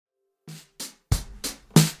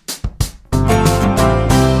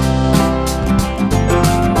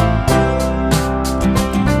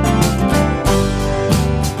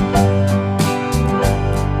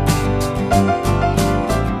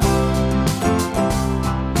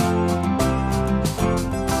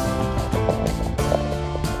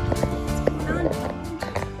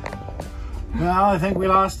Well, I think we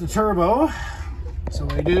lost the turbo, so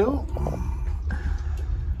we do.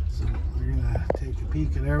 So we're gonna take a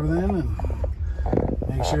peek at everything and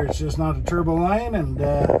make sure it's just not a turbo line, and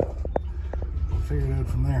we'll figure it out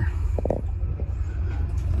from there.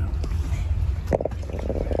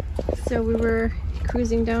 So we were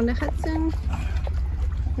cruising down to Hudson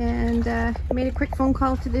and made a quick phone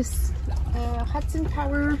call to this Hudson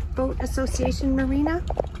Power Boat Association Marina.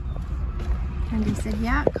 And they said,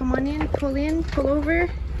 yeah, come on in, pull over.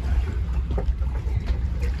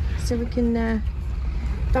 So we can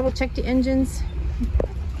double check the engines.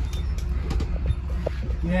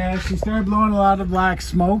 Yeah, she started blowing a lot of black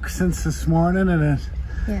smoke since this morning, and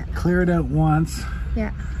it cleared out once.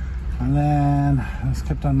 Yeah. And then I just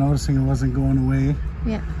kept on noticing it wasn't going away.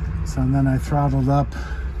 Yeah. So then I throttled up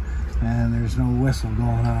and there's no whistle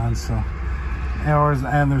going on, so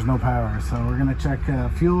and there's no power. So we're gonna check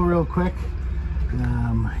fuel real quick.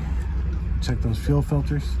 Check those fuel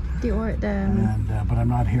filters. But I'm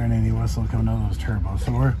not hearing any whistle coming out of those turbos.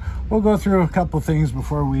 So we'll go through a couple things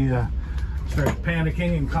before we start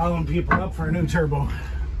panicking and calling people up for a new turbo.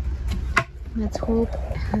 Let's hope.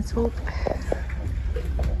 Let's hope.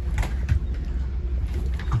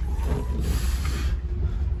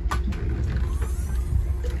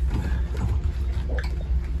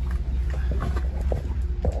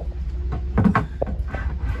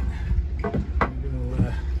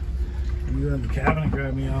 In the cabin and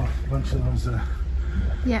grab me a bunch of those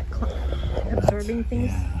absorbing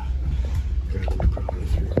things. Yeah. Grab me probably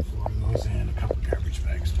 3 or 4 of those and a couple garbage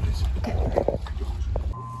bags, please. Okay.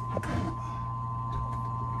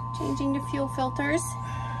 Changing the fuel filters,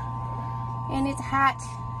 and it's hot.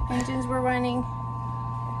 Engines were running,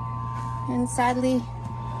 and sadly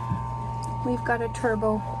we've got a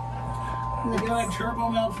turbo. We got a turbo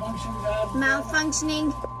malfunction, Dad.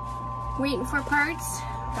 Malfunctioning. Waiting for parts.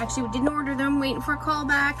 Actually, we didn't order them, waiting for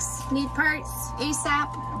callbacks, need parts ASAP.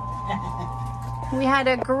 We had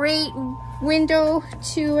a great window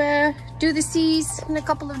to do the seas in a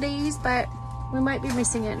couple of days, but we might be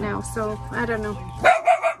missing it now, so I don't know.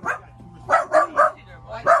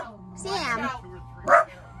 Sam!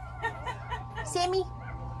 Sammy!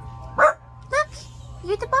 Look!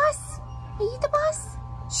 You're the boss! Are you the boss?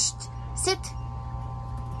 Shh! Sit!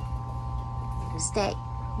 Stay.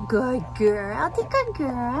 Good girl, the good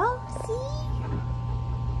girl. See?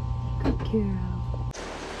 Good girl.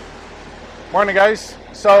 Morning, guys.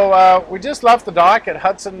 So we just left the dock at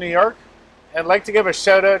Hudson, New York. I'd like to give a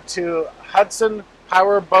shout out to Hudson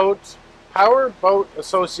Power Boat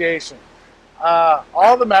Association.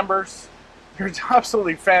 All the members, you're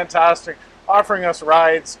absolutely fantastic, offering us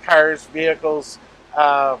rides, cars, vehicles,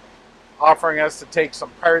 offering us to take some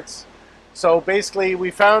parts. So basically we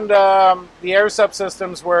found the air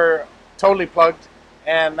subsystems were totally plugged,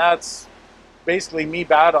 and that's basically me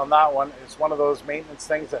bad on that one. It's one of those maintenance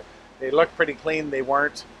things that they look pretty clean, they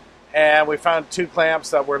weren't. And we found 2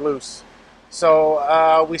 clamps that were loose.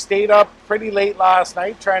 So we stayed up pretty late last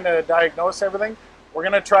night trying to diagnose everything. We're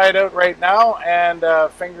going to try it out right now, and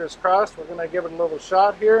fingers crossed, we're going to give it a little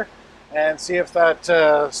shot here and see if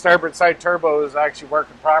that starboard side turbo is actually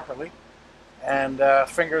working properly. And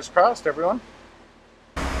fingers crossed, everyone.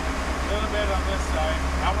 A little bit on this side.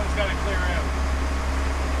 That one's got to clear out.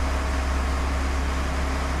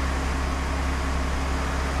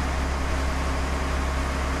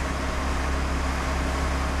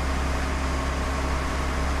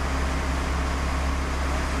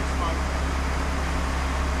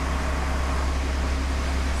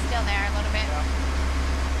 Still there a little bit.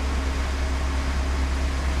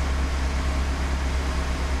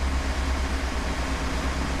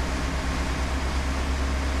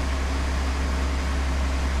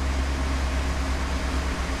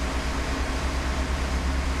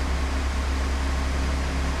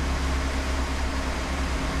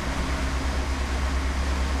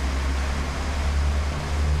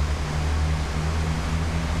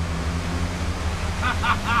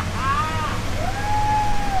 Yeah.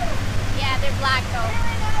 Yeah, they're black though.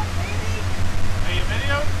 Are you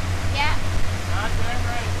video? Yeah. God damn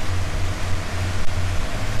right.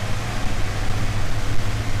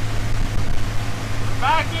 We're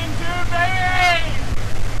back into baby!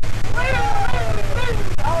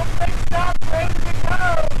 All fixed up, ready to go!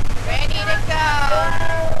 Ready to go.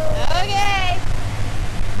 Okay.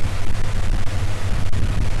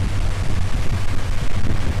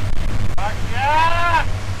 Fuck yeah!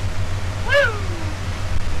 Woo!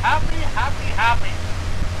 Happy, happy, happy.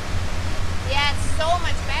 Yeah, it's so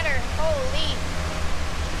much better. Holy.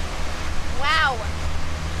 Wow.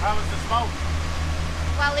 How was the smoke?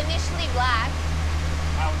 Well, initially black.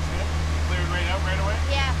 That was good. Cleared right out right away?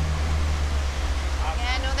 Yeah.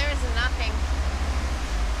 Yeah, no, there is nothing.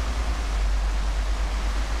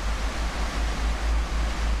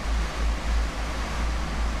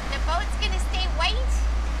 The boat's gonna stay white?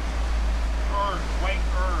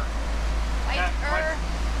 White-er. White-er.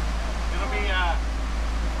 It'll be, I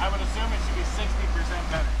would assume it should be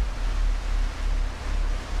 60% better.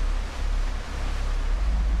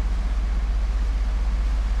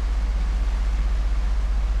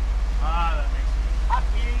 Ah, that makes me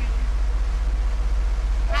happy.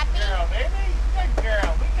 Happy? Good girl, baby. Good girl.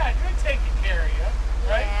 We're taking care of you,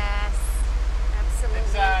 right? Yes, absolutely.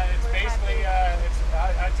 It's We're basically, happy.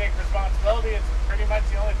 I take responsibility. It's pretty much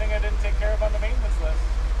the only thing I didn't take care of on the maintenance list.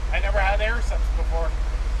 I never had air subs before.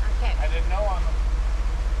 Okay. I didn't know on them.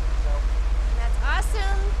 So, That's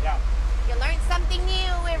awesome. yeah. You learn something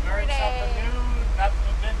new every Learned day. something new. Nothing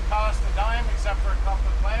that didn't cost a dime except for a couple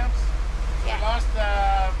of clamps. Yeah. We lost,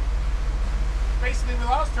 basically we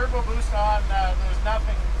lost turbo boost on, there was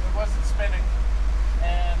nothing, it wasn't spinning.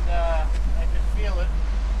 And I could feel it.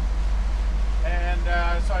 And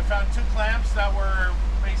so I found two clamps that were,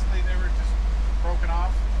 basically they were just broken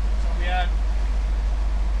off. So we had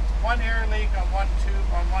one air leak on one tube,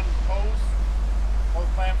 on one hose. Both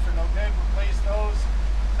clamps are no good. Replaced those,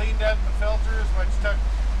 cleaned out the filters, which took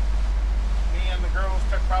me and the girls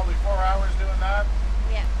took probably 4 hours doing that.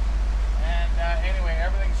 Yeah. And anyway,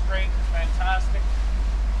 everything's great. It's fantastic.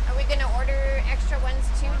 Are we gonna order extra ones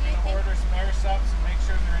too, We're do you going to think? order some air subs and make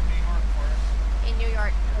sure they're in New York for us. In New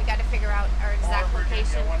York. We gotta figure out our exact Or Virginia,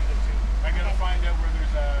 location. one of the two. I got to Okay. find out where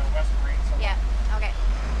there's a West Marine somewhere. Yeah, okay.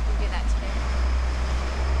 We'll do that today.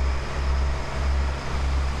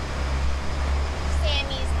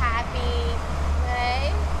 Sammy's happy.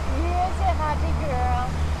 Right? Here's a happy girl.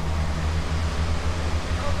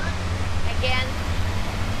 Again.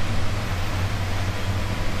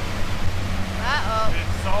 Uh-oh.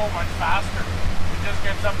 It's so much faster. It just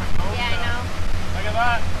gets up and goes. Yeah, I now. know. Look at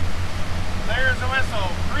that. There's the whistle.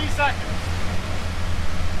 3 seconds.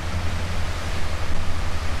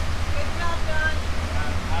 Good job, Don.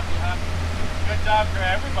 Happy. Good job for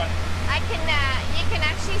everybody. You can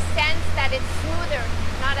actually sense that it's smoother,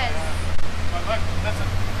 not as But look, listen.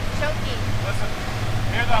 choky. Listen.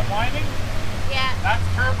 Hear that whining? Yeah. That's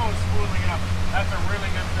turbo spooling up. That's a really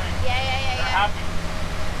good thing. Yeah. They're happy.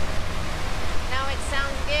 Now it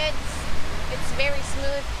sounds good. It's very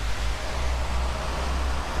smooth.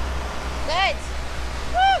 Good.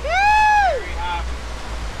 Woohoo! Very happy.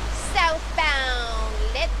 Southbound.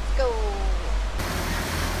 Let's go.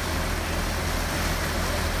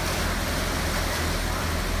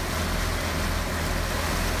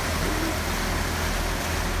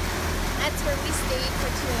 That's where we stayed for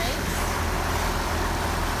 2 nights.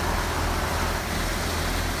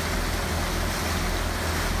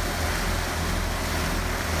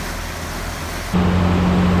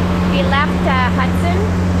 We left Hudson,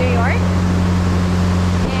 New York,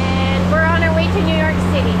 and we're on our way to New York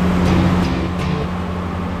City.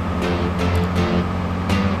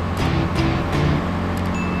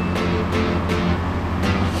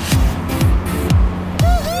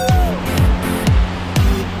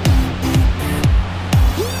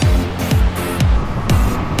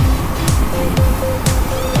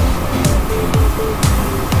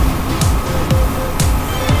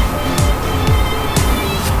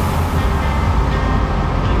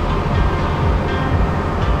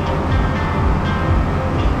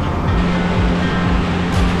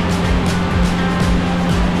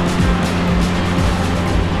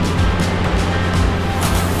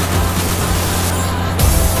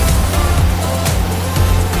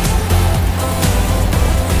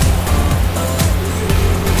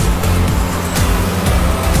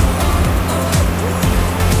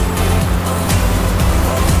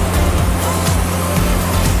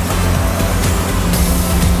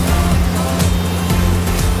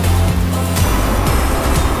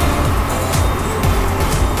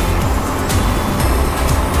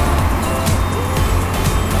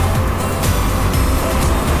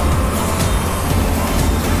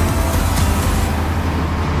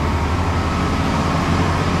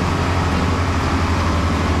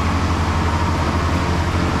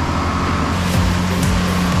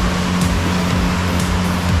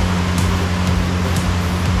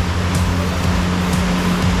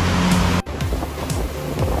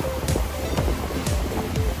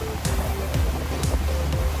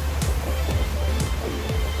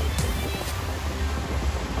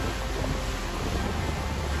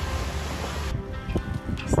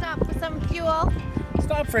 Fuel.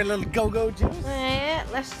 Stop for a little go-go juice. Yeah,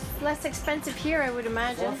 less expensive here, I would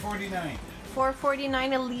imagine. $4.49.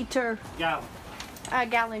 $4.49 a liter. Gallon. A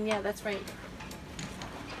gallon, yeah, that's right.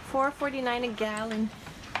 $4.49 a gallon.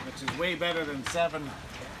 Which is way better than $7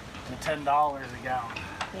 to $10 a gallon.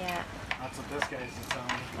 Yeah. That's what this guy's telling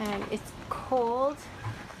me. And it's cold.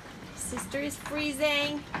 Sister is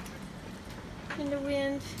freezing in the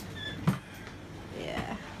wind.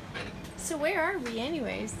 Yeah. So where are we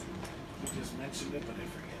anyways? You just mentioned it, but I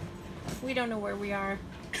forget. We don't know where we are.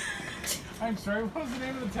 I'm sorry, what was the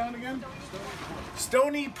name of the town again?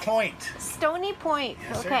 Stony Point. Stony Point.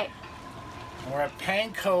 Yes, okay. Sir. We're at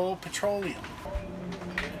Panko Petroleum.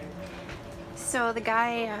 So the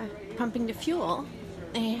guy pumping the fuel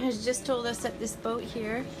has just told us that this boat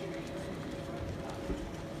here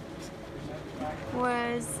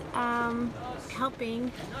was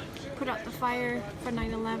helping put out the fire for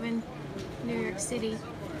 9/11 New York City,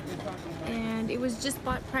 and it was just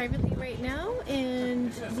bought privately right now,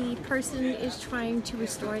 and the person is trying to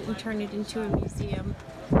restore it and turn it into a museum.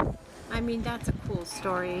 I mean, that's a cool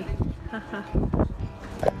story.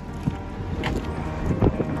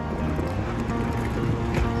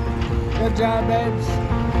 Good job, babes.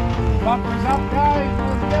 Bumpers up, guys.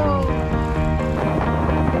 Let's go.